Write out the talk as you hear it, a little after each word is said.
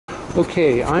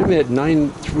Okay, I'm at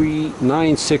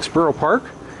 9396 Borough Park.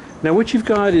 Now what you've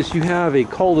got is you have a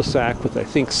cul-de-sac with I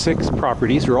think 6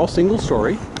 properties. They're all single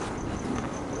story.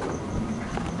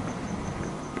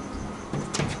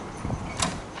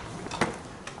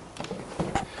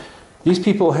 These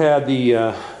people had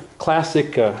the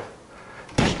classic, 5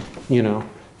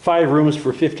 rooms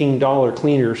for $15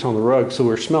 cleaners on the rugs, so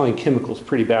we're smelling chemicals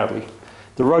pretty badly.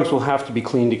 The rugs will have to be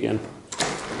cleaned again.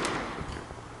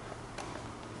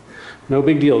 No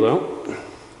big deal though.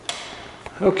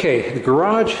 Okay, the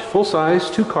garage, full size,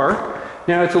 2-car.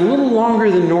 Now it's a little longer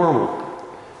than normal.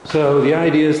 So the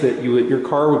idea is that your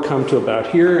car would come to about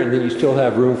here, and then you still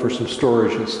have room for some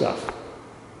storage and stuff.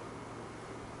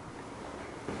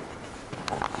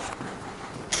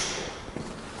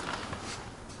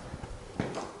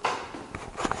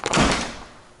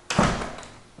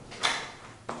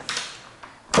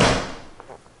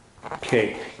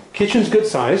 Okay, kitchen's good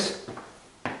size.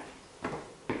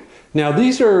 Now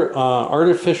these are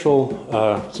artificial,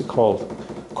 what's it called?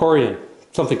 Corian,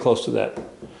 something close to that.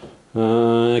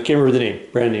 I can't remember the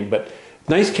brand name, but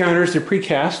nice counters. They're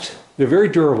precast, they're very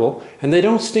durable, and they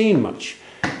don't stain much.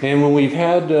 And when we've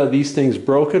had these things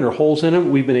broken or holes in them,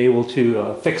 we've been able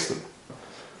to fix them.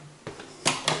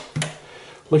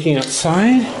 Looking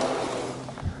outside,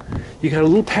 you got a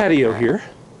little patio here,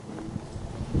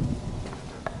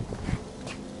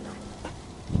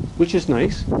 which is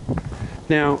nice.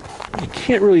 Now, you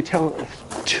can't really tell,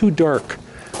 it's too dark,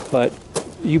 but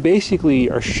you basically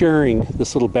are sharing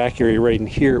this little back area right in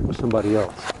here with somebody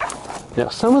else. Now,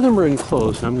 some of them are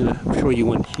enclosed, and I'm going to show you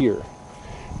one here.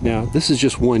 Now, this is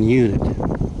just one unit.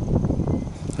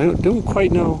 I don't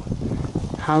quite know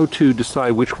how to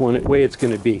decide which way it's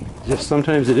going to be. Just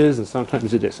sometimes it is and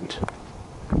sometimes it isn't.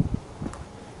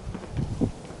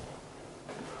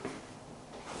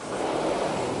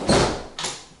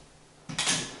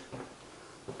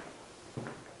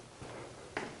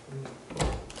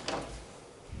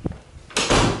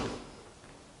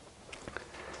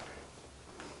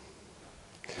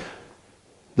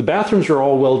 The bathrooms are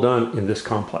all well done in this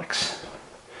complex.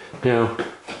 Now,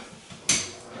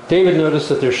 David noticed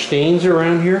that there's stains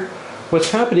around here. What's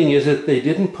happening is that they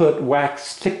didn't put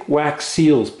thick wax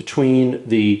seals between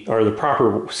the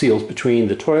proper seals between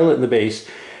the toilet and the base.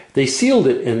 They sealed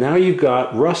it, and now you've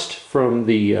got rust from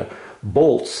the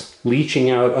bolts leaching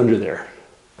out under there.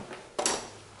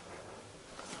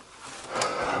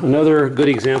 Another good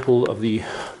example of the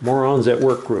morons at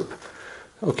work group.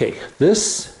 Okay,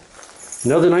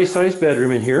 another nice sized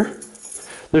bedroom in here.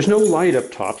 There's no light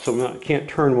up top, so I can't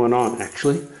turn one on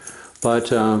actually,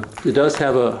 but it does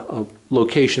have a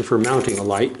location for mounting a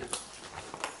light,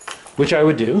 which I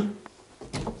would do.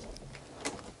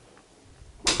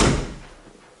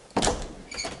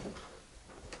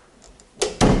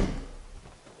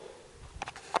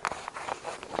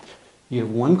 You have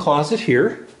one closet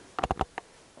here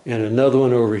and another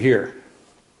one over here.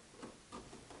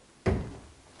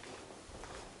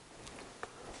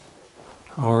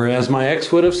 Or as my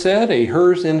ex would have said, a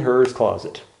hers in hers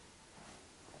closet.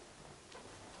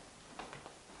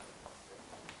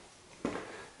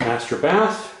 Master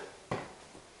bath.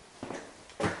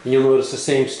 And you'll notice the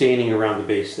same staining around the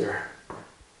base there.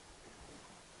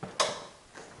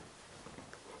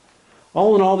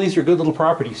 All in all, these are good little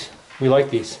properties. We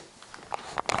like these.